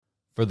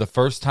For the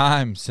first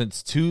time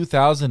since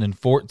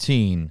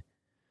 2014,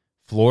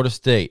 Florida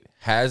State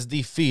has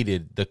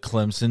defeated the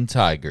Clemson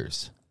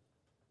Tigers.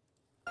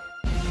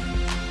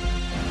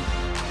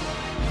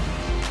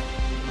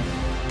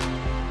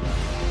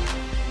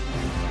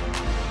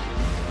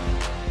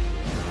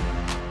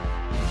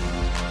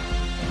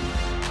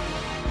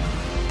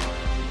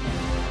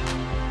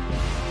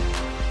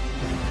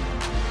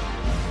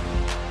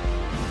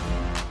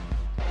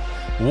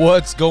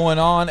 What's going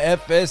on,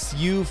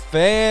 FSU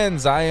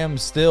fans? I am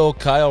still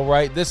Kyle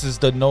Wright. This is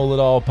the Know It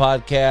All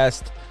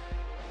podcast.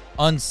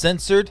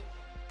 Uncensored,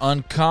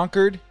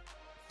 unconquered,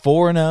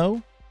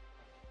 4-0.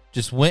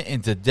 Just went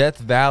into Death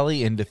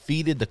Valley and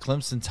defeated the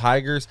Clemson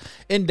Tigers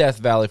in Death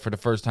Valley for the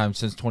first time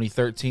since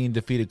 2013.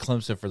 Defeated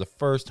Clemson for the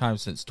first time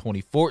since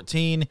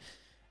 2014.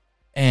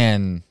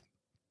 And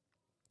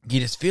you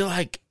just feel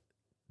like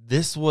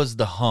this was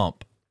the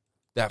hump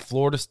that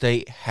Florida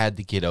State had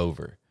to get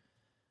over.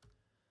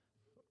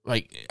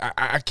 Like,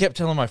 I kept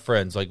telling my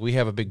friends, like, we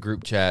have a big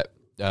group chat,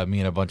 me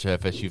and a bunch of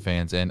FSU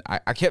fans, and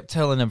I kept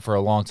telling them for a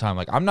long time,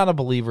 like, I'm not a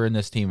believer in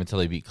this team until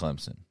they beat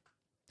Clemson.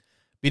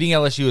 Beating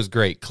LSU is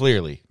great,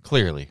 clearly,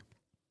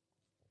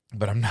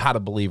 but I'm not a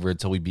believer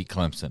until we beat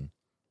Clemson.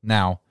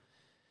 Now,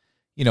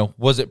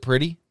 was it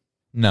pretty?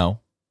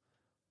 No.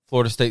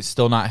 Florida State's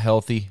still not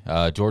healthy.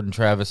 Jordan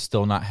Travis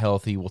still not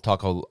healthy. We'll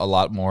talk a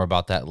lot more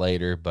about that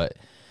later, but,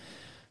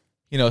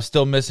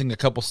 still missing a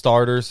couple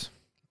starters.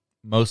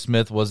 Mo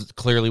Smith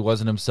clearly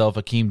wasn't himself.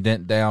 Akeem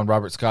Dent down.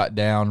 Robert Scott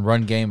down.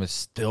 Run game is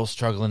still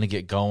struggling to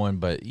get going.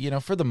 But,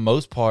 for the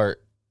most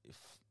part,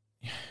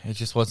 it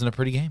just wasn't a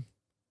pretty game.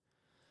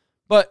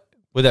 But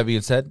with that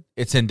being said,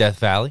 it's in Death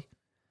Valley.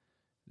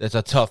 That's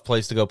a tough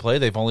place to go play.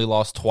 They've only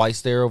lost twice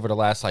there over the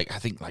last,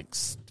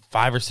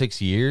 5 or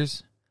 6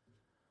 years.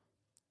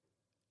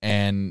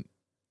 And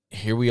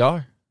here we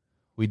are.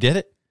 We did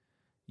it.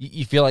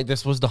 You feel like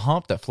this was the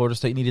hump that Florida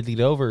State needed to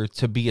get over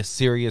to be a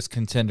serious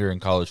contender in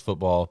college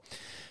football.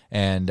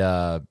 And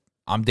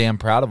I'm damn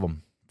proud of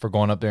them for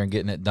going up there and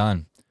getting it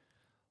done.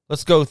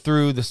 Let's go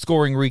through the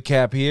scoring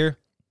recap here.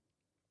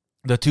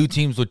 The two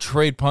teams would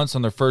trade punts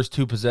on their first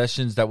two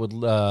possessions. That would,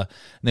 and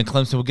then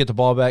Clemson would get the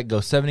ball back, go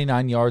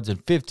 79 yards in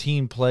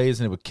 15 plays,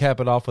 and it would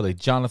cap it off with a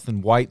Jonathan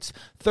White's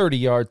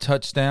 30-yard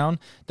touchdown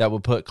that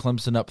would put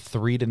Clemson up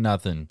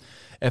 3-0.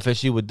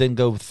 FSU would then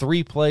go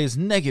 3 plays,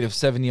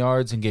 -7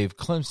 yards, and gave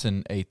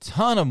Clemson a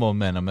ton of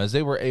momentum as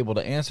they were able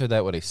to answer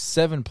that with a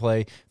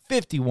 7-play,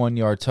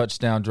 51-yard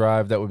touchdown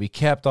drive that would be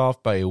capped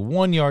off by a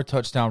 1-yard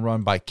touchdown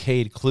run by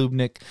Cade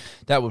Klubnik.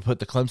 That would put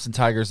the Clemson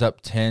Tigers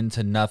up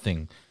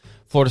 10-0.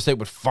 Florida State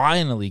would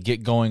finally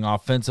get going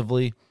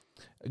offensively,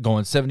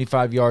 going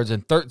 75 yards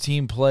in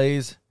 13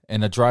 plays,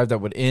 and a drive that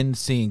would end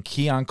seeing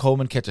Keon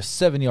Coleman catch a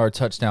 7-yard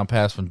touchdown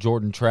pass from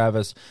Jordan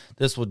Travis.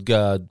 This would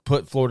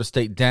put Florida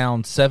State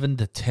down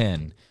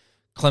 7-10.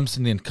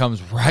 Clemson then comes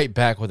right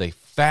back with a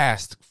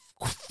fast,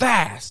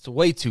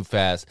 way too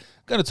fast.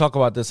 I'm going to talk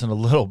about this in a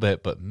little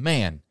bit, but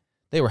man,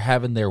 they were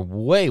having their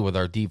way with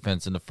our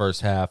defense in the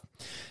first half.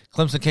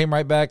 Clemson came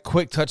right back,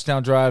 quick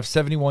touchdown drive,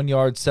 71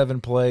 yards,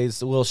 7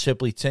 plays. Will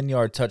Shipley,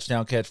 10-yard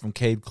touchdown catch from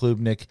Cade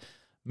Klubnik.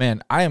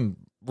 Man, I am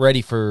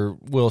ready for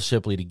Will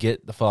Shipley to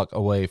get the fuck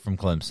away from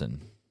Clemson.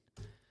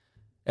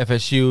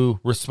 FSU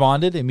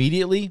responded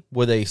immediately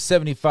with a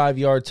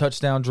 75-yard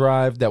touchdown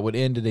drive that would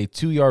end in a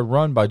 2-yard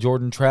run by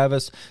Jordan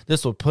Travis.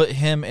 This would put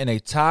him in a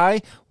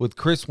tie with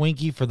Chris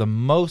Weinke for the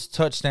most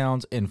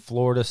touchdowns in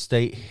Florida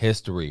State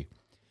history.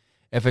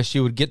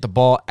 FSU would get the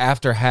ball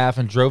after half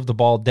and drove the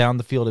ball down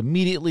the field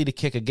immediately to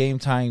kick a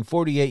game-tying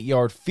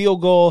 48-yard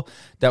field goal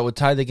that would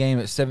tie the game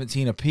at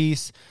 17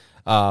 apiece.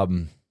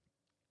 I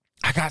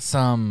got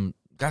some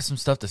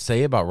stuff to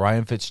say about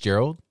Ryan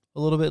Fitzgerald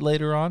a little bit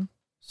later on,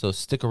 so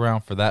stick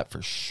around for that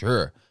for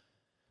sure.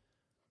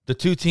 The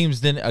two teams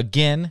then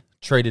again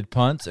traded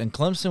punts, and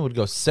Clemson would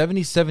go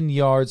 77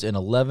 yards in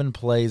 11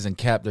 plays and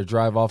cap their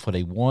drive off with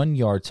a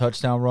 1-yard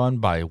touchdown run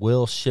by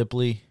Will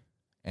Shipley.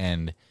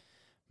 And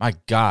my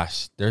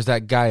gosh, there's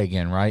that guy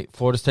again, right?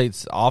 Florida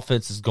State's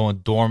offense is going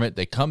dormant.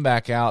 They come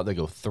back out. They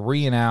go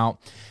 3 and out.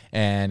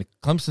 And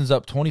Clemson's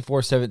up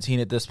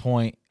 24-17 at this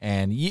point.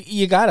 And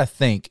you got to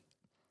think,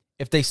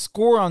 if they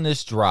score on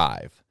this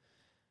drive,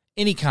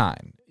 any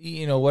kind,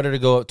 whether to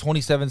go up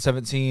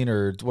 27-17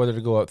 or whether to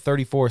go up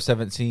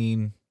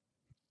 34-17,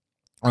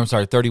 I'm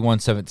sorry,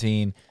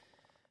 31-17,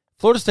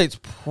 Florida State's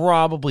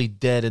probably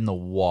dead in the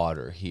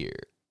water here.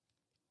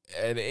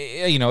 And,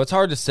 it's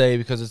hard to say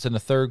because it's in the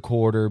third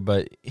quarter,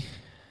 but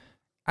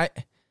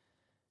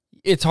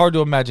it's hard to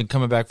imagine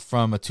coming back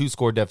from a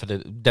 2-score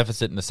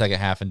deficit in the second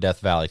half in Death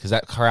Valley because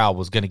that crowd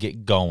was going to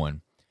get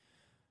going.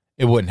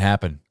 It wouldn't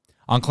happen.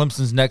 On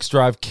Clemson's next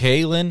drive,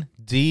 Kalen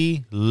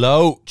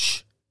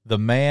DeLoach, the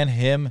man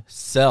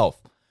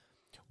himself,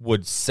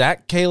 would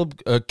sack Cade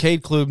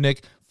Klubnik,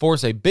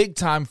 force a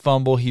big-time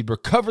fumble. He'd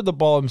recover the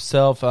ball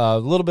himself, a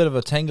little bit of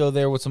a tango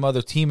there with some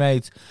other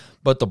teammates,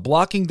 but the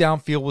blocking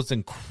downfield was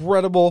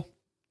incredible,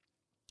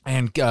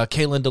 and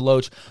Kalen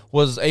DeLoach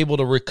was able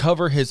to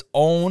recover his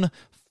own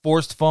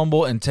forced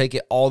fumble and take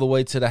it all the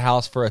way to the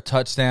house for a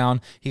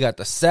touchdown. He got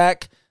the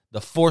sack,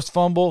 the forced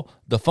fumble,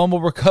 the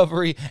fumble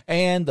recovery,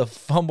 and the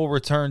fumble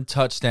return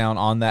touchdown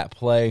on that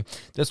play.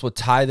 This would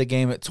tie the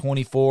game at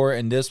 24,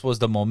 and this was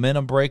the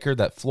momentum breaker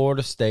that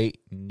Florida State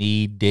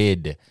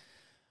needed.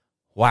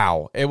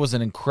 Wow, it was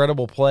an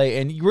incredible play,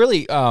 and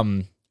really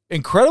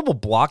incredible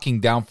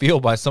blocking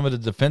downfield by some of the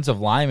defensive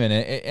linemen.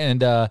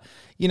 And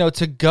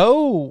to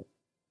go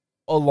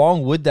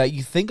along with that,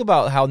 you think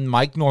about how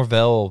Mike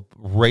Norvell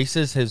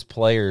races his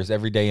players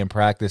every day in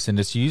practice, and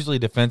it's usually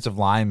defensive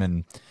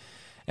linemen.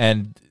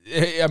 And,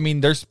 I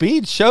mean, their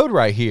speed showed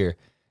right here.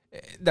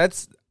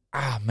 That's,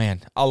 a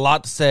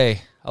lot to say.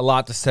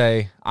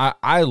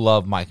 I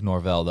love Mike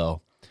Norvell,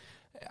 though.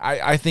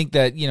 I think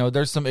that,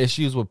 there's some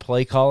issues with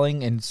play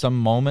calling in some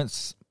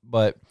moments,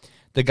 but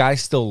the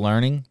guy's still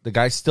learning. The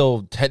guy's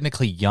still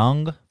technically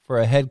young for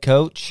a head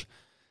coach.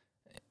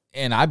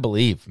 And I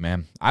believe,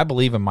 man. I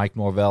believe in Mike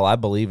Norvell. I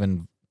believe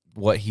in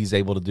what he's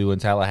able to do in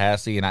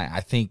Tallahassee. And I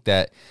think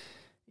that,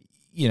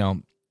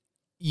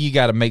 you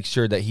got to make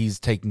sure that he's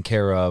taken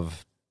care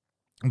of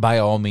by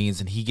all means,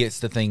 and he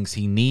gets the things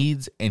he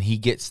needs, and he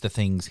gets the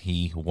things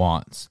he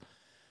wants.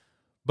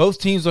 Both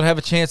teams would have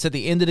a chance at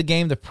the end of the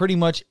game to pretty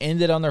much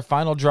end it on their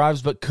final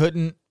drives, but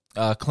couldn't.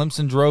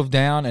 Clemson drove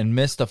down and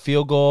missed a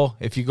field goal.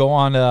 If you go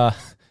on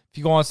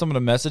some of the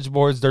message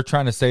boards, they're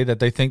trying to say that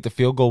they think the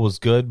field goal was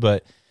good,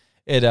 but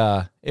it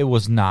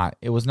was not.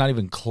 It was not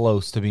even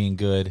close to being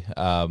good.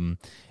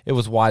 It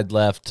was wide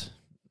left.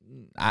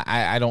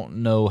 I don't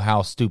know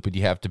how stupid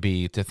you have to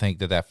be to think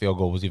that field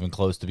goal was even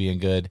close to being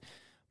good,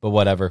 but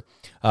whatever.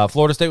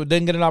 Florida State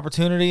didn't get an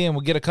opportunity and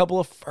would get a couple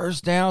of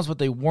first downs, but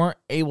they weren't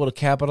able to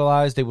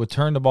capitalize. They would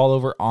turn the ball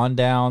over on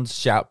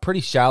downs,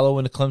 pretty shallow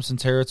into Clemson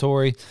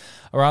territory,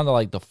 around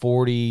the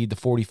 40 to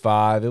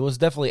 45. It was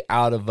definitely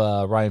out of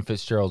Ryan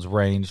Fitzgerald's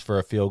range for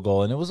a field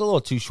goal, and it was a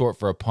little too short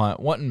for a punt.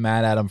 Wasn't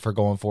mad at him for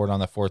going for it on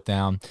the fourth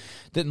down.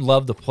 Didn't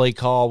love the play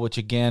call, which,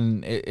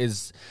 again,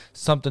 is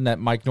something that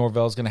Mike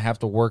Norvell is going to have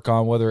to work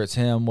on, whether it's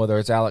him, whether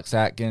it's Alex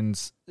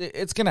Atkins.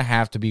 It's going to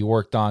have to be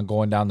worked on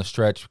going down the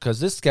stretch because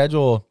this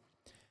schedule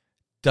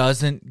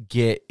doesn't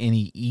get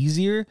any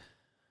easier.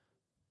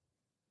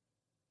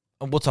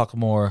 And we'll talk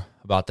more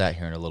about that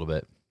here in a little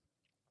bit.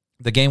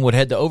 The game would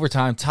head to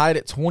overtime, tied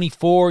at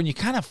 24, and you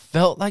kind of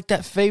felt like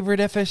that favored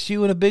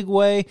FSU in a big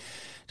way,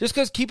 just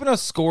because keeping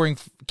us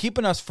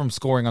from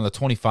scoring on the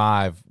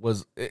 25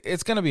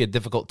 it's going to be a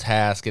difficult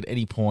task at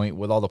any point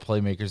with all the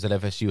playmakers that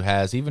FSU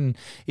has. Even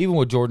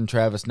with Jordan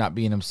Travis not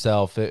being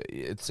himself,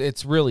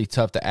 it's really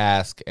tough to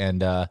ask,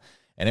 and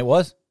it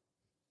was.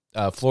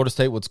 Florida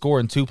State would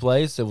score in two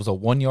plays. It was a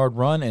 1-yard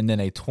run and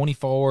then a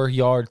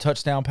 24-yard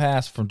touchdown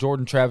pass from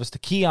Jordan Travis to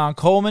Keon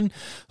Coleman,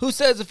 who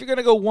says, if you're going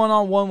to go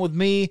one-on-one with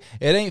me,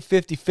 it ain't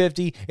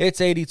 50-50,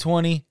 it's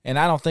 80-20, and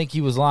I don't think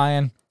he was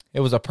lying. It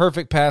was a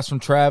perfect pass from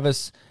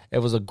Travis. It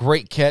was a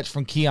great catch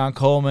from Keon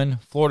Coleman.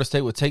 Florida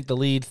State would take the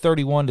lead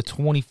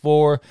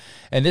 31-24,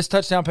 and this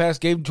touchdown pass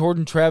gave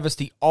Jordan Travis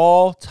the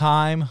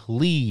all-time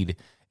lead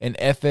in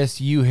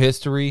FSU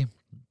history,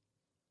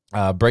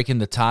 breaking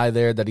the tie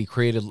there that he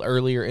created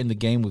earlier in the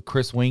game with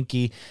Chris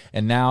Winkie.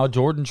 And now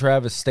Jordan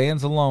Travis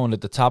stands alone at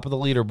the top of the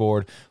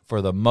leaderboard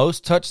for the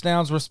most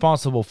touchdowns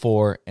responsible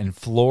for in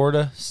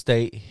Florida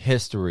State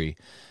history.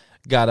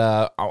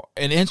 Got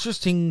an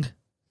interesting,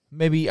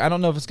 maybe, I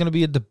don't know if it's going to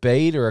be a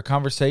debate or a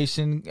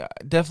conversation.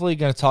 Definitely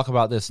going to talk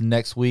about this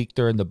next week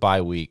during the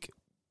bye week.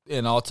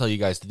 And I'll tell you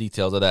guys the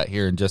details of that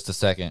here in just a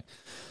second.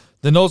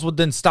 The Noles would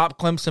then stop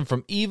Clemson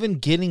from even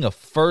getting a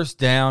first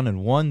down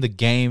and won the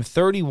game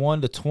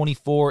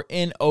 31-24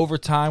 in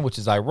overtime, which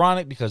is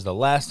ironic because the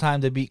last time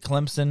they beat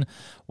Clemson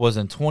was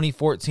in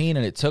 2014,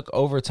 and it took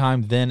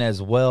overtime then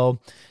as well.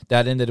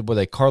 That ended with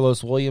a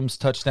Carlos Williams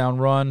touchdown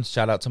run.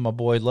 Shout out to my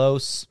boy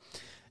Los.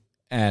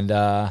 And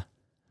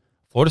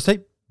Florida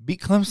State beat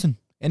Clemson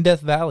in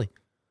Death Valley.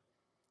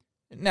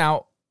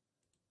 Now,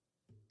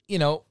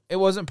 it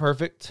wasn't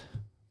perfect.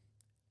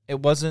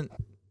 It wasn't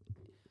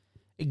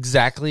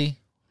exactly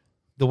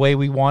the way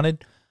we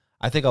wanted.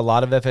 I think a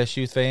lot of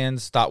FSU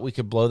fans thought we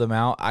could blow them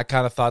out. I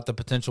kind of thought the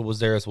potential was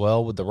there as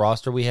well with the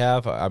roster we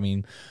have. I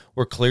mean,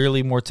 we're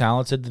clearly more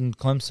talented than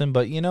Clemson,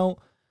 but Dabo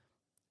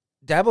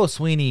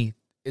Swinney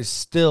is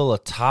still a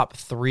top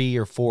 3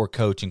 or 4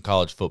 coach in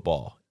college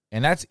football,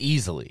 and that's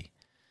easily.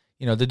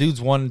 The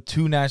dude's won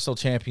 2 national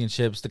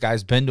championships. The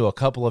guy's been to a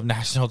couple of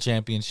national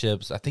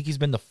championships. I think he's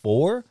been to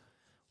 4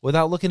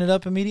 without looking it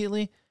up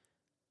immediately,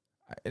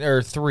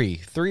 or 3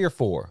 or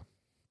 4.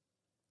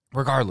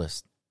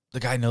 Regardless,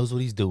 the guy knows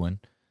what he's doing.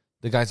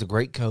 The guy's a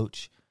great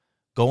coach.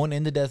 Going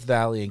into Death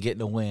Valley and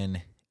getting a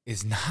win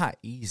is not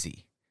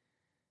easy.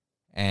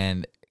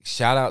 And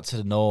shout out to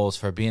the Noles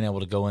for being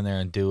able to go in there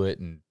and do it.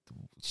 And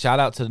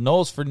shout out to the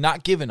Noles for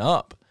not giving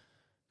up.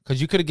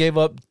 Because you could have gave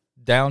up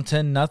down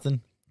 10-0.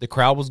 The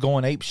crowd was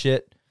going ape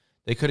shit.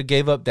 They could have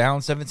gave up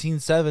down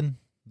 17-7.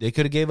 They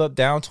could have gave up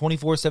down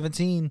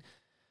 24-17.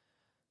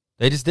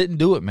 They just didn't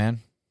do it, man.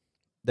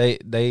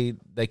 They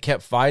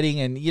kept fighting,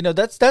 and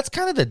that's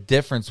kind of the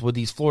difference with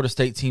these Florida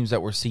State teams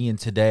that we're seeing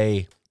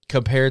today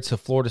compared to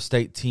Florida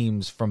State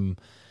teams from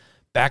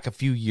back a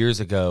few years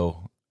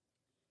ago.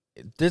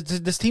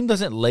 This team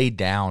doesn't lay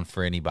down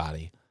for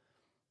anybody.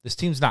 This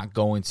team's not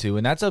going to,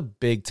 and that's a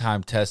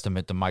big-time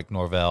testament to Mike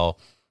Norvell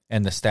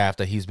and the staff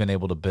that he's been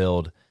able to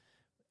build.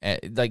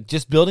 Like,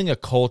 just building a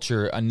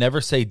culture, a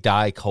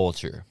never-say-die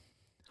culture.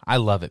 I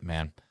love it,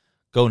 man.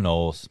 Go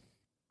Noles.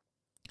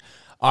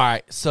 All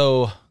right,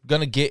 so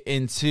going to get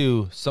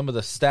into some of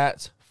the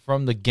stats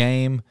from the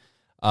game.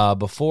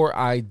 Before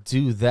I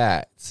do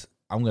that,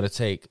 I'm going to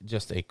take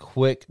just a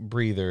quick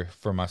breather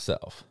for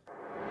myself.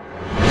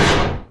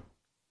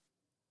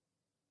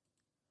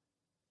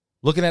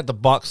 Looking at the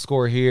box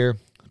score here,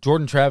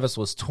 Jordan Travis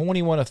was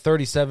 21 of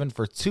 37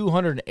 for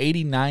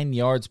 289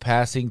 yards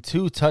passing,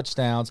 2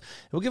 touchdowns.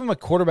 We'll give him a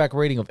quarterback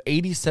rating of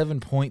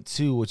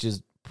 87.2, which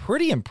is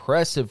pretty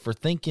impressive for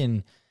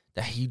thinking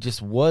that he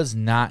just was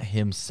not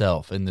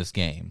himself in this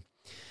game.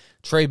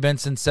 Trey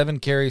Benson, 7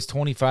 carries,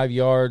 25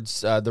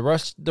 yards. The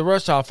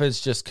rush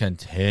offense just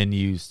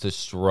continues to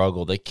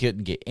struggle. They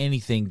couldn't get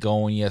anything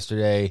going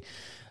yesterday.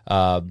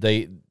 For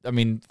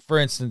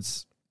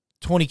instance,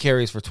 20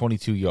 carries for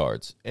 22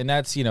 yards. And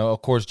that's,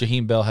 of course,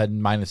 Jaheim Bell had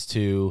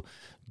 -2.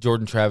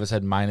 Jordan Travis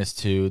had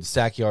 -2. The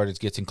sack yardage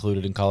gets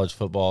included in college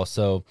football.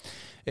 So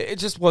it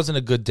just wasn't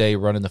a good day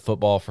running the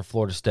football for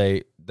Florida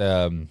State,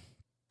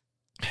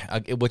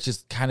 which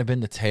has kind of been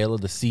the tale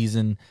of the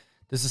season.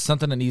 This is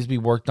something that needs to be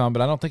worked on,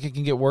 but I don't think it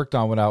can get worked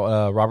on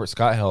without Robert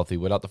Scott healthy,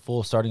 without the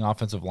full starting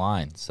offensive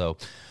line. So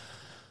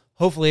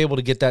hopefully able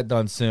to get that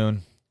done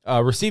soon.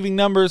 Receiving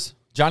numbers,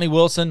 Johnny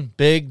Wilson,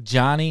 big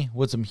Johnny,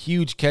 with some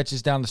huge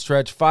catches down the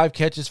stretch. 5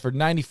 catches for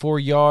 94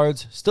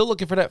 yards. Still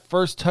looking for that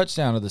first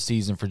touchdown of the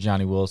season for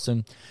Johnny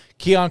Wilson.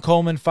 Keon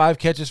Coleman, 5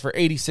 catches for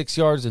 86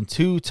 yards and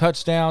 2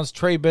 touchdowns.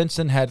 Trey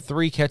Benson had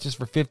 3 catches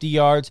for 50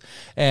 yards.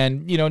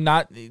 And,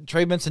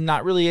 Trey Benson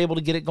not really able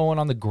to get it going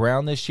on the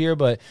ground this year,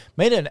 but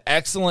made an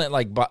excellent,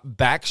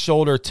 back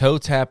shoulder toe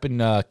tapping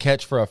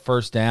catch for a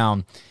first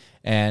down.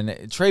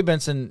 And Trey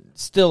Benson,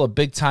 still a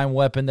big-time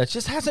weapon that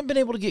just hasn't been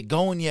able to get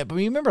going yet. But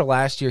remember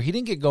last year, he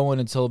didn't get going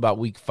until about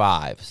week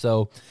 5.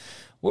 So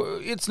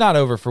it's not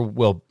over for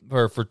Will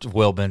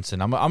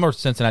Benson. I'm a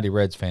Cincinnati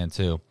Reds fan,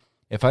 too.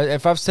 If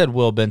I've said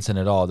Will Benson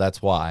at all,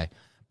 that's why.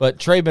 But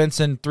Trey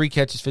Benson, 3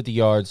 catches, 50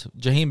 yards.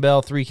 Jaheim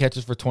Bell, 3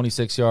 catches for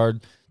 26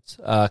 yards.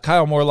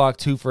 Kyle Morlock,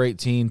 2 for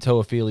 18.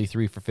 Toa Feely,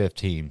 3 for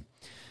 15.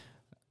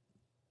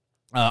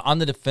 On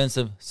the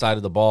defensive side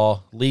of the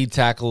ball, lead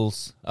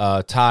tackles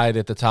tied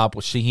at the top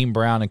with Shaheem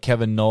Brown and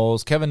Kevin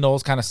Knowles. Kevin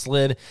Knowles kind of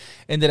slid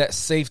into that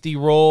safety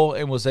role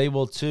and was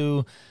able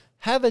to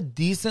have a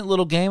decent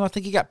little game. I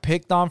think he got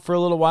picked on for a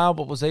little while,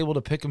 but was able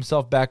to pick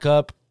himself back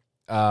up.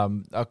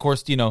 Of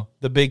course,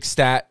 the big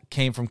stat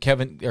came from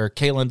Kalen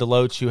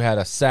DeLoach, who had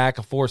a sack,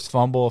 a forced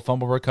fumble, a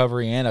fumble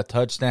recovery, and a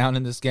touchdown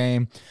in this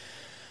game.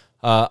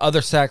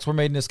 Other sacks were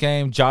made in this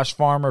game. Josh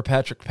Farmer,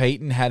 Patrick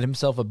Payton had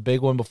himself a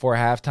big one before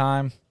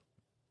halftime.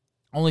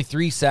 Only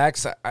 3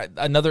 sacks.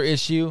 Another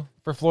issue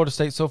for Florida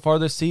State so far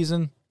this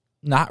season.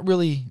 Not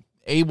really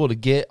able to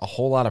get a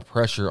whole lot of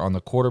pressure on the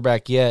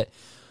quarterback yet,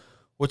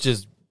 which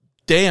is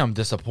damn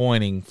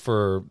disappointing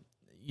for,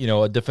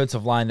 a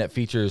defensive line that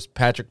features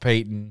Patrick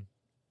Payton,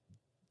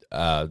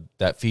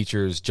 that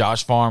features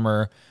Josh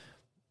Farmer,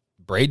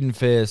 Braden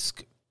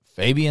Fisk,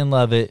 Fabian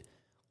Levitt,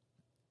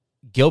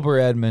 Gilbert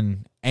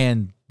Edmond,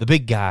 and the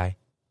big guy,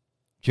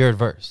 Jared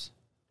Verse.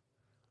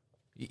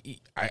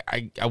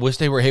 I wish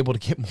they were able to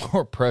get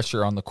more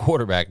pressure on the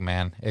quarterback,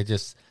 man.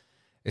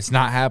 It's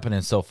not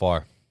happening so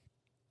far.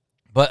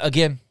 But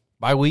again,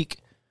 bye week,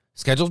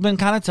 schedule's been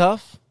kind of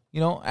tough.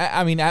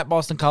 At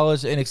Boston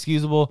College,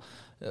 inexcusable.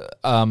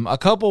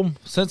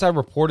 Since I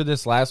reported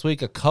this last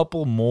week, a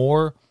couple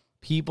more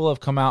people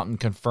have come out and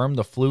confirmed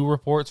the flu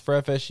reports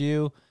for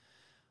FSU,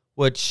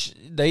 which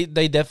they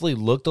definitely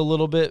looked a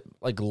little bit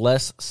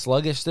less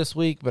sluggish this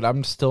week, but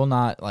I'm still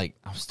not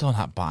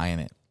buying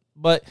it.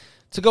 But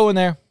to go in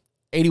there,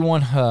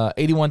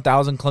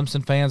 81,000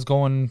 Clemson fans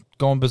going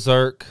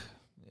berserk.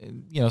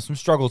 Some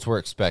struggles were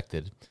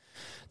expected.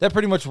 That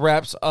pretty much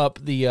wraps up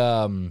the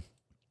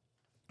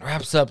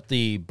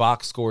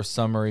box score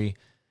summary.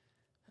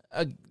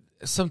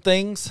 Some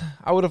things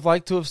I would have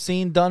liked to have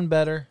seen done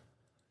better,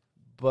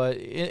 but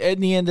at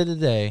the end of the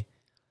day,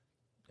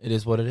 it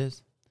is what it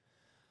is.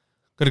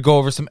 Going to go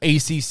over some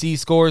ACC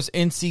scores.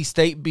 NC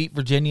State beat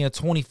Virginia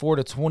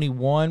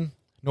 24-21.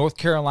 North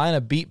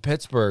Carolina beat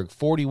Pittsburgh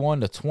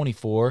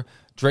 41-24.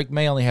 Drake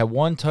May only had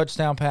 1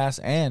 touchdown pass,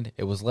 and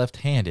it was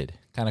left-handed.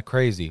 Kind of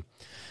crazy.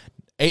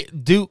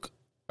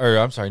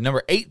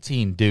 Number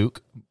 18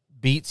 Duke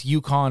beats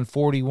UConn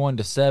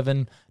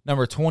 41-7.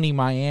 Number 20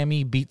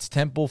 Miami beats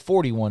Temple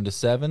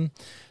 41-7.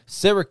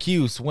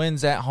 Syracuse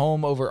wins at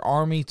home over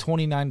Army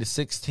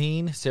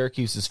 29-16.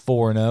 Syracuse is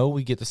 4-0.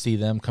 We get to see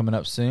them coming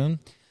up soon.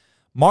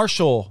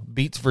 Marshall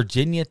beats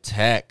Virginia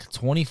Tech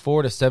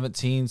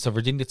 24-17. So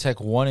Virginia Tech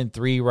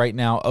 1-3 right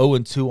now,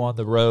 0-2 on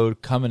the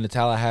road, coming to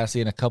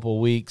Tallahassee in a couple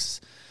of weeks.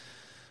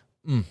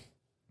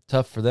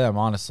 Tough for them,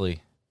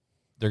 honestly.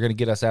 They're going to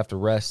get us after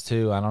rest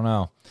too. I don't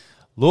know.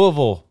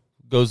 Louisville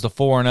goes to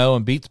 4-0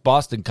 and beats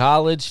Boston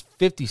College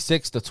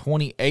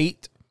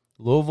 56-28.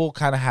 Louisville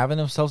kind of having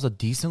themselves a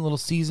decent little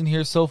season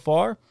here so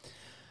far.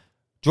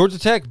 Georgia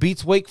Tech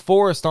beats Wake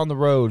Forest on the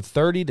road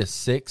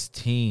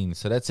 30-16.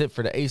 So that's it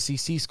for the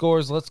ACC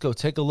scores. Let's go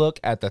take a look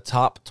at the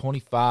top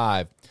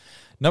 25.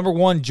 Number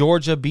 1,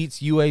 Georgia beats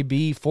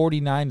UAB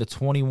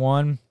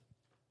 49-21.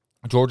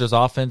 Georgia's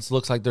offense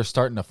looks like they're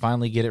starting to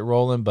finally get it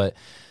rolling, but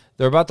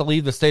they're about to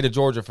leave the state of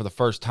Georgia for the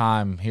first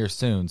time here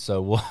soon.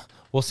 So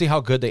we'll see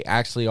how good they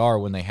actually are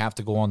when they have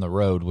to go on the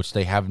road, which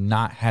they have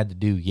not had to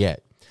do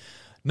yet.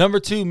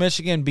 Number 2,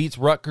 Michigan beats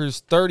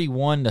Rutgers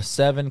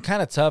 31-7.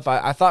 Kind of tough.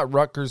 I thought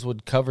Rutgers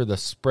would cover the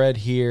spread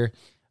here.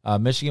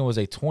 Michigan was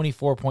a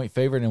 24-point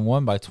favorite and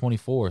won by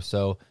 24,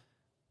 so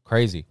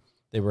crazy.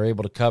 They were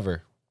able to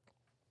cover.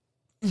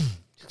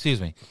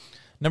 Excuse me.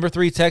 Number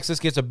 3, Texas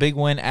gets a big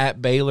win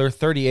at Baylor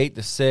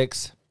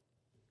 38-6.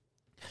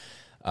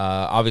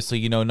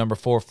 Obviously, number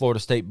 4, Florida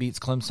State beats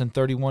Clemson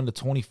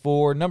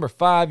 31-24. Number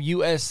 5,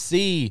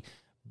 USC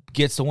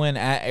gets a win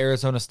at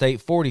Arizona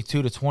State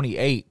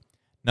 42-28.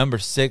 Number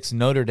 6,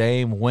 Notre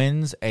Dame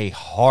wins a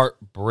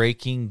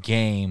heartbreaking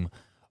game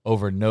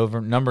over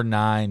number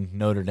 9,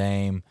 Notre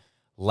Dame.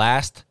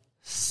 Last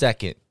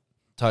second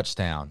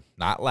touchdown.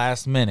 Not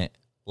last minute,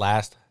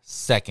 last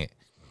second.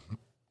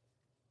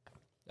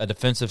 A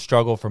defensive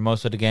struggle for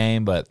most of the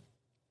game, but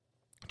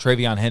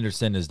Travion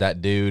Henderson is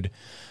that dude.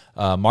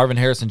 Marvin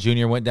Harrison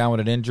Jr. went down with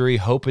an injury,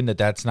 hoping that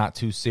that's not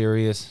too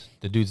serious.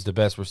 The dude's the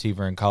best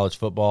receiver in college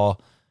football.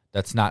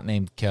 That's not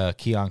named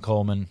Keon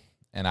Coleman.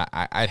 And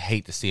I'd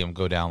hate to see him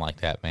go down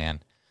like that,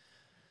 man.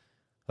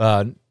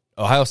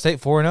 Ohio State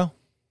 4-0.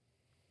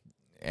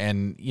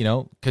 And,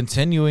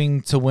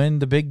 continuing to win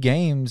the big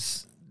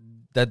games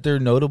that they're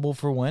notable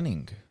for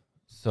winning.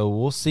 So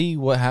we'll see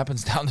what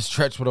happens down the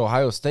stretch with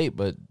Ohio State,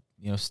 but,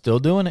 still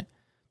doing it.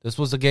 This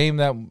was a game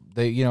that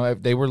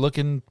they were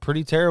looking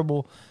pretty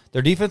terrible.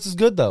 Their defense is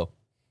good, though.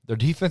 Their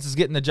defense is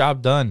getting the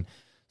job done.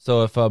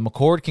 So if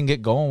McCord can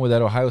get going with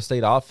that Ohio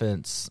State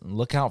offense,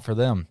 look out for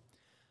them.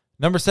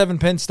 Number 7,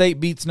 Penn State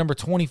beats number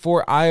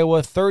 24,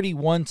 Iowa,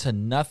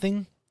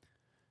 31-0.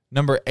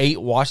 Number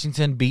 8,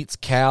 Washington beats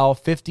Cal,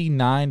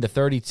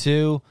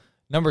 59-32.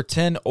 Number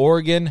 10,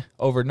 Oregon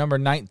over number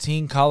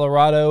 19,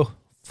 Colorado,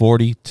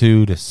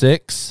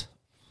 42-6.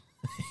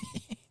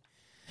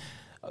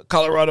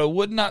 Colorado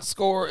would not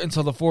score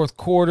until the fourth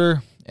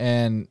quarter,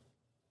 and,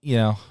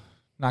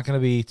 not going to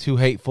be too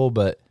hateful,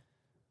 but a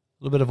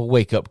little bit of a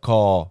wake-up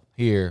call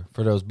here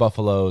for those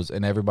Buffaloes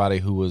and everybody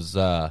who was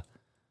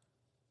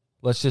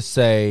let's just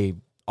say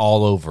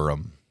all over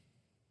them.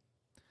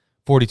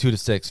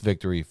 42-6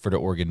 victory for the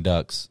Oregon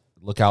Ducks.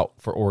 Look out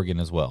for Oregon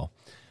as well.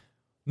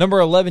 Number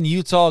 11,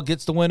 Utah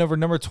gets the win over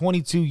number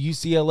 22,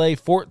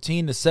 UCLA,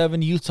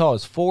 14-7. Utah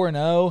is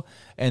 4-0,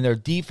 and their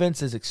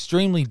defense is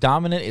extremely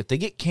dominant. If they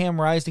get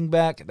Cam Rising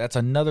back, that's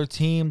another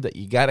team that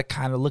you got to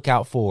kind of look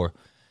out for.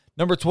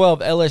 Number 12,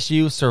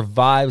 LSU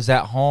survives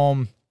at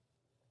home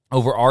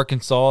over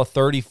Arkansas,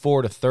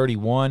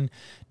 34-31.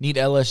 Need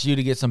LSU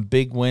to get some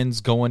big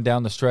wins going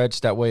down the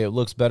stretch. That way it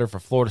looks better for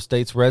Florida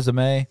State's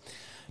resume.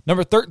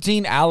 Number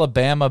 13,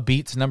 Alabama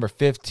beats number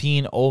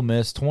 15, Ole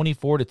Miss,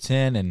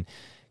 24-10. And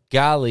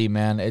golly,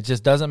 man, it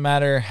just doesn't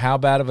matter how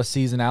bad of a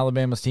season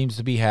Alabama seems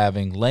to be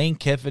having. Lane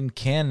Kiffin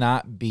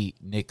cannot beat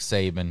Nick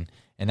Saban,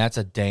 and that's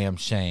a damn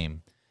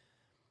shame.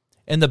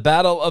 In the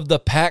battle of the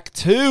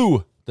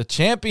Pac-2, the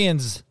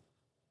champions,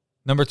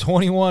 number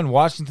 21,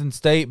 Washington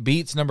State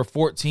beats number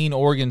 14,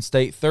 Oregon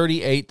State,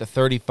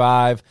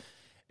 38-35.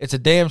 It's a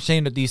damn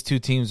shame that these two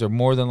teams are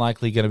more than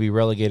likely going to be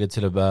relegated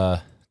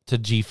to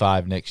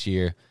G5 next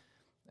year.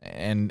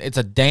 And it's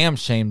a damn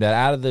shame that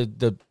out of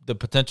the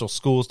potential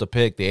schools to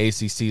pick, the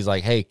ACC is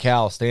like, hey,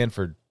 Cal,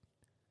 Stanford,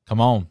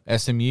 come on,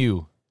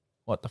 SMU.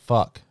 What the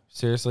fuck?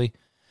 Seriously?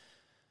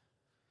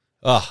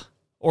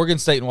 Oregon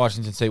State and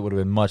Washington State would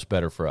have been much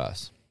better for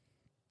us.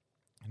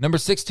 Number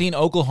 16,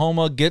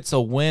 Oklahoma gets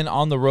a win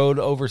on the road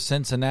over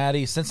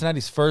Cincinnati.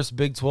 Cincinnati's first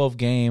Big 12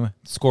 game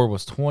score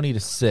was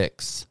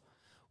 20-6.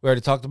 We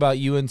already talked about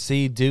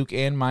UNC, Duke,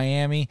 and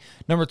Miami.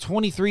 Number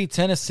 23,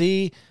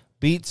 Tennessee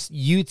beats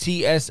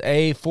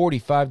UTSA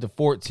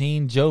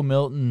 45-14. Joe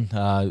Milton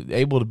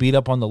able to beat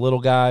up on the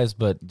little guys,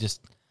 but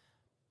just,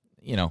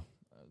 going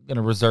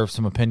to reserve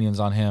some opinions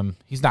on him.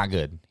 He's not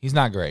good. He's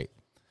not great.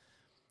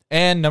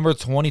 And number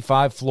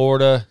 25,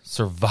 Florida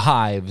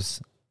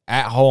survives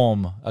at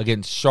home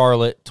against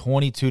Charlotte,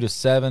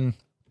 22-7.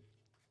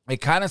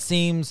 It kind of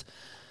seems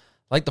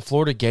like the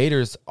Florida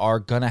Gators are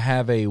going to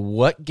have a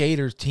what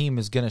Gators team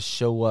is going to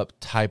show up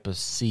type of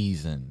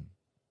season.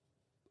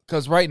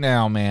 Because right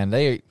now, man,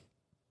 they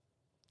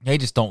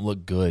just don't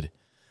look good.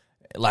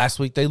 Last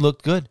week they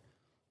looked good.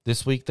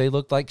 This week they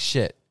looked like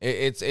shit.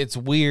 It's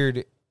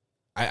weird.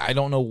 I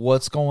don't know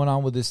what's going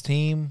on with this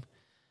team.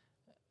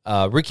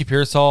 Ricky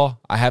Pearsall,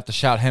 I have to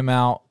shout him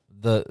out.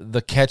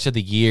 The catch of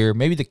the year,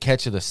 maybe the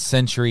catch of the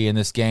century in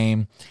this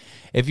game.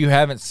 If you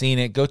haven't seen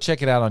it, go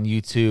check it out on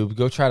YouTube.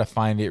 Go try to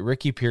find it.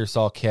 Ricky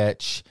Pearsall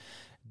catch.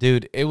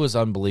 Dude, it was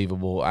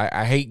unbelievable.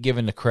 I hate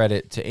giving the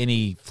credit to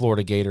any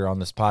Florida Gator on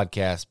this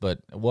podcast, but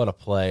what a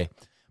play.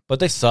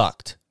 But they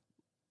sucked.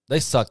 They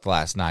sucked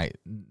last night.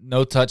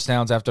 No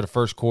touchdowns after the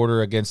first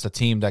quarter against a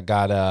team that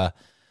got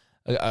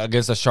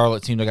against a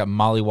Charlotte team that got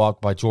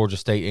mollywopped by Georgia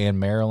State and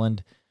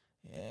Maryland.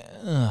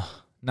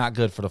 Not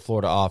good for the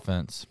Florida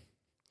offense.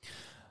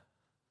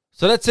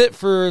 So that's it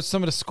for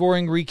some of the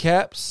scoring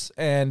recaps.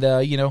 And,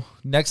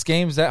 next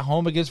game's at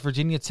home against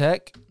Virginia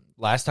Tech.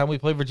 Last time we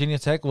played Virginia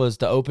Tech was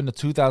to open the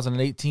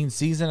 2018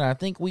 season. And I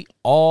think we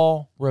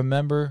all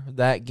remember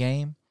that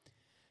game.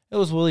 It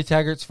was Willie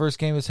Taggart's first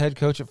game as head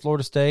coach at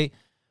Florida State.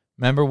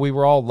 Remember, we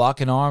were all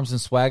locking arms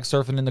and swag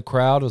surfing in the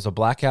crowd. It was a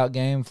blackout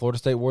game. Florida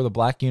State wore the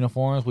black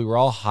uniforms. We were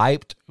all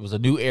hyped. It was a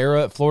new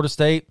era at Florida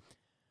State.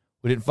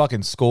 We didn't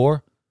fucking score.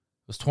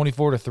 It was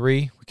 24-3.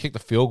 We kicked a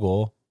field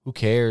goal. Who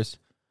cares?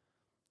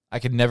 I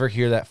could never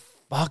hear that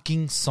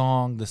fucking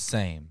song the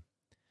same.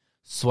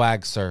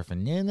 Swag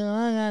surfing.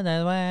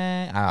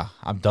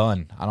 I'm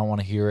done. I don't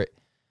want to hear it.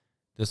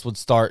 This would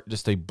start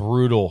just a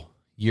brutal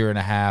 1.5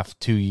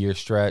 2-year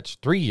stretch,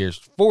 3 years,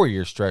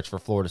 4-year stretch for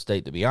Florida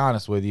State, to be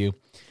honest with you.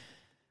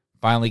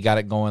 Finally got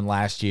it going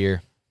last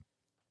year.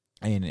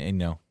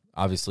 And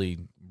obviously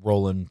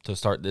rolling to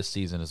start this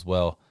season as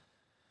well.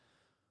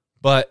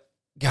 But,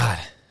 God,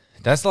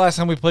 that's the last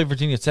time we played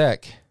Virginia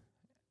Tech.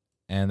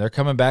 And they're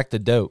coming back to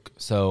Doak.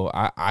 So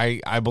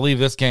I believe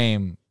this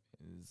game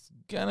is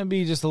going to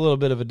be just a little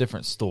bit of a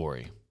different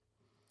story.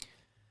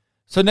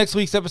 So next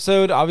week's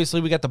episode,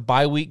 obviously we got the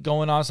bye week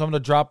going on. So I'm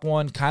going to drop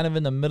one kind of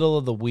in the middle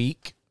of the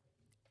week.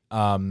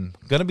 Going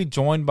to be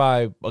joined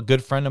by a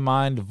good friend of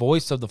mine, the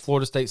voice of the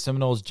Florida State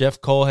Seminoles,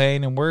 Jeff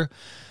Colhane. And we're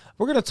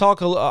going to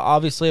talk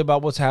obviously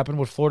about what's happened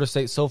with Florida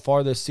State so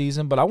far this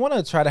season. But I want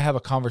to try to have a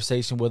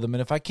conversation with him.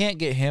 And if I can't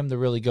get him to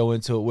really go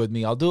into it with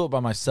me, I'll do it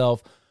by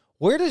myself.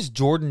 Where does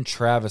Jordan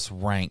Travis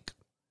rank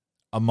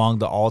among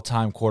the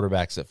all-time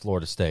quarterbacks at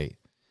Florida State?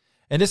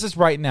 And this is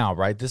right now,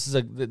 right? This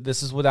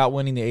is without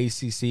winning the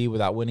ACC,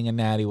 without winning a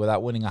Natty,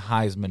 without winning a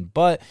Heisman.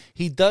 But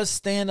he does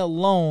stand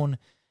alone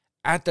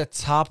at the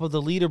top of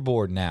the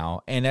leaderboard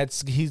now. And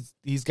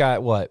he's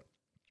got what?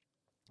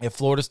 If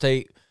Florida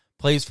State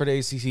plays for the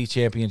ACC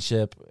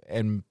championship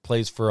and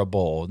plays for a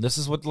bowl. And this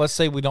is what, let's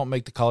say we don't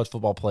make the college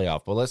football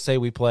playoff. But let's say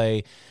we've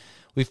played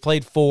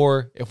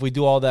 4. If we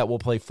do all that, we'll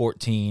play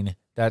 14.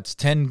 That's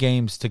 10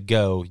 games to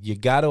go. You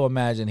got to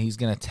imagine he's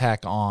going to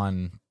tack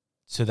on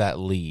to that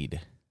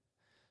lead.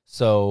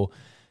 So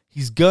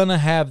he's going to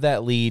have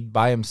that lead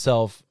by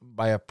himself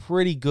by a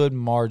pretty good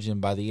margin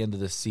by the end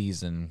of the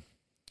season,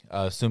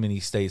 assuming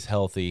he stays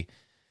healthy,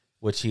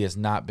 which he has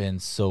not been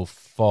so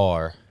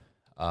far.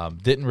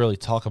 Didn't really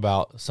talk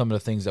about some of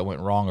the things that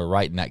went wrong or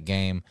right in that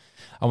game.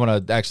 I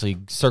want to actually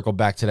circle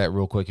back to that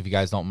real quick if you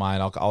guys don't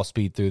mind. I'll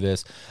speed through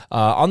this.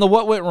 On the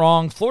what went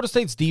wrong, Florida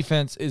State's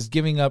defense is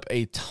giving up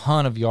a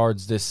ton of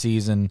yards this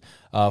season.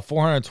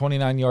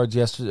 429 yards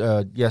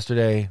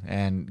yesterday,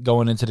 and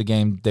going into the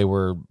game, they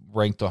were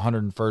ranked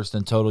 101st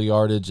in total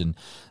yardage. And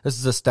this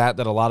is a stat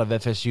that a lot of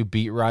FSU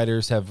beat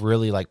writers have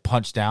really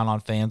punched down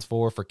on fans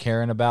for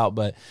caring about.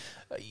 But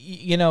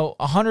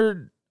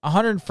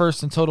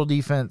 101st in total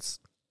defense.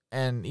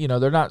 And,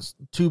 they're not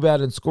too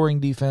bad in scoring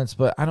defense,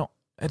 but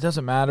it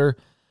doesn't matter.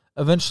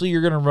 Eventually,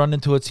 you're going to run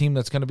into a team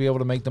that's going to be able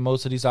to make the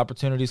most of these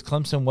opportunities.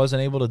 Clemson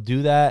wasn't able to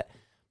do that,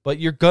 but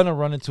you're going to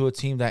run into a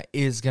team that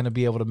is going to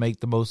be able to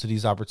make the most of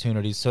these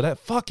opportunities. So that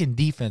fucking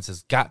defense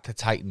has got to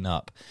tighten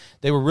up.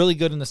 They were really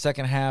good in the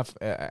second half.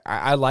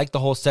 I like the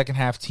whole second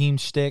half team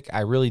shtick.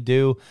 I really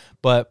do,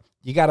 but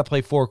you got to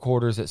play 4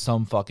 quarters at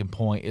some fucking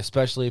point,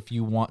 especially if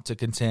you want to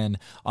contend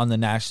on the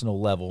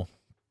national level.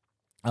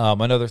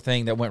 Another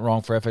thing that went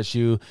wrong for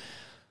FSU,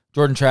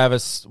 Jordan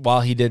Travis,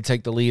 while he did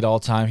take the lead all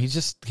time, he's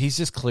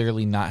just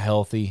clearly not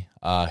healthy.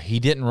 He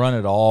didn't run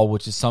at all,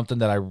 which is something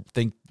that I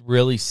think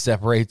really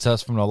separates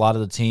us from a lot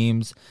of the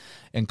teams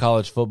in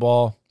college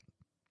football.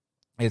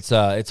 It's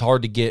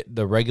hard to get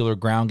the regular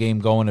ground game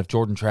going if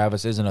Jordan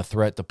Travis isn't a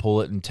threat to pull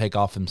it and take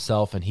off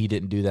himself, and he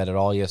didn't do that at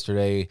all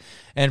yesterday.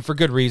 And for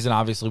good reason,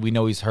 obviously. We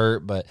know he's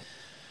hurt, but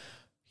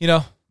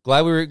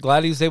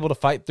glad he was able to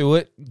fight through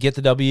it, get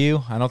the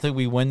W. I don't think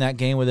we win that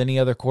game with any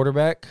other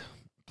quarterback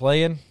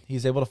playing.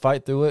 He's able to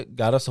fight through it,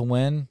 got us a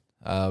win.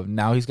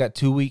 Now he's got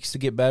 2 weeks to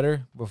get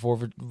better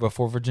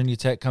before Virginia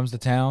Tech comes to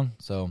town.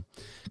 So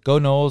go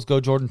Noles, go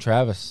Jordan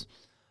Travis.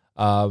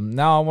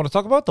 Now I want to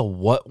talk about the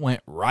what went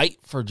right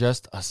for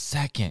just a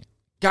second.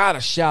 Got to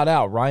shout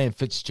out Ryan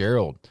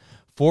Fitzgerald.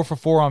 4 for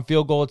 4 on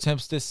field goal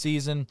attempts this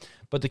season.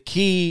 But the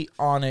key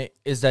on it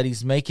is that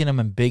he's making them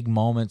in big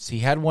moments. He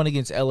had one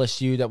against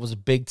LSU that was a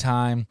big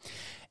time.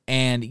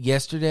 And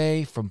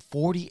yesterday, from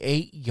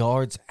 48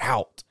 yards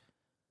out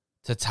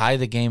to tie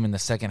the game in the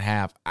second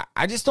half,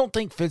 I just don't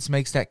think Fitz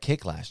makes that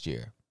kick last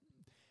year.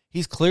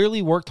 He's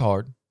clearly worked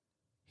hard.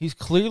 He's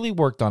clearly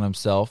worked on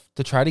himself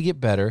to try to get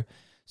better.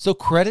 So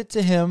credit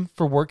to him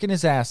for working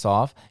his ass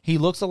off. He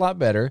looks a lot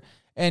better.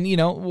 And,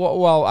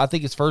 while I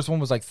think his first one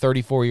was like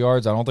 34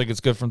 yards, I don't think it's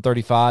good from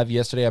 35.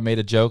 Yesterday I made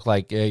a joke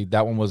like, hey,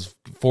 that one was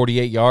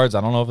 48 yards. I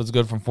don't know if it's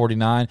good from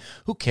 49.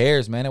 Who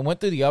cares, man? It went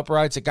through the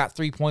uprights. It got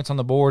 3 points on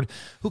the board.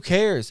 Who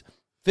cares?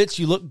 Fitz,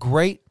 you look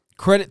great.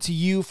 Credit to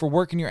you for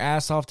working your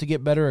ass off to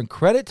get better, and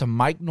credit to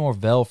Mike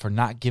Norvell for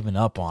not giving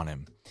up on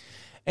him.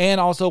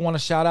 And also want to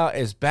shout out,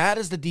 as bad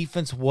as the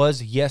defense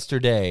was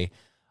yesterday,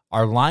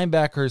 our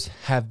linebackers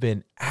have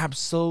been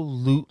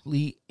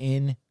absolutely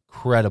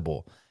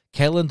incredible.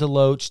 Kalen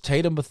DeLoach,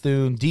 Tatum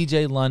Bethune,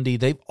 DJ Lundy,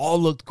 they've all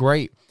looked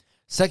great.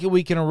 Second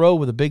week in a row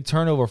with a big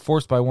turnover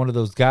forced by one of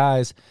those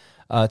guys.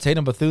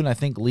 Tatum Bethune, I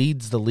think,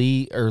 leads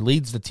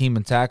the team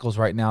in tackles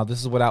right now.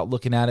 This is without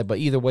looking at it, but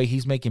either way,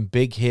 he's making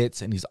big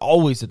hits, and he's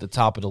always at the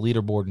top of the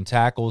leaderboard in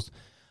tackles.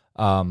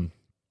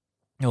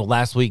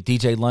 Last week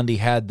DJ Lundy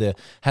had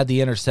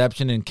the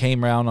interception and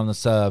came around on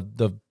this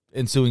the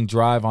ensuing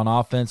drive on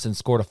offense and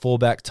scored a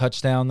fullback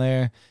touchdown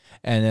there.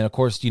 And then, of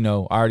course, I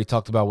already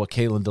talked about what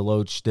Kalen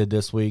DeLoach did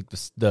this week,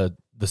 the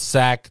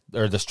sack,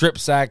 or the strip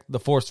sack, the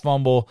forced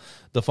fumble,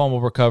 the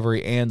fumble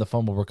recovery, and the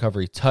fumble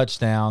recovery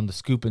touchdown, the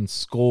scoop and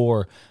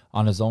score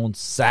on his own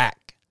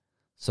sack.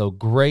 So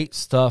great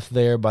stuff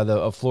there by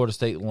the Florida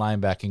State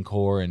linebacking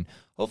core, and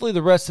hopefully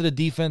the rest of the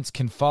defense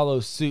can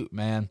follow suit,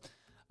 man.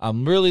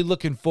 I'm really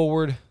looking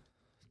forward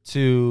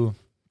to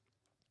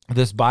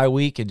this bye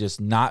week and just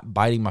not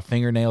biting my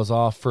fingernails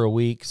off for a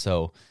week.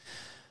 So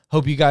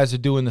hope you guys are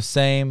doing the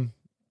same.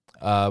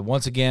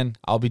 Once again,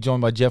 I'll be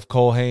joined by Jeff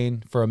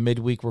Colhane for a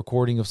midweek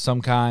recording of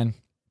some kind.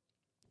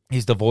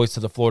 He's the voice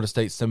of the Florida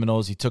State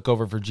Seminoles. He took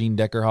over for Gene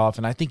Deckerhoff,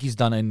 and I think he's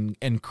done an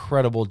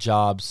incredible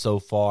job so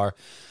far.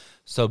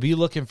 So be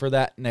looking for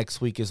that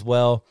next week as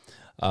well.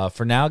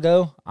 For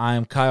now,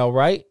 I'm Kyle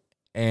Wright,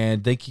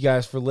 and thank you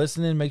guys for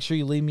listening. Make sure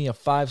you leave me a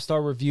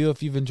 5-star review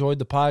if you've enjoyed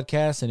the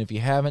podcast, and if you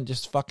haven't,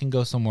 just fucking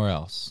go somewhere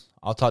else.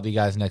 I'll talk to you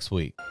guys next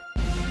week.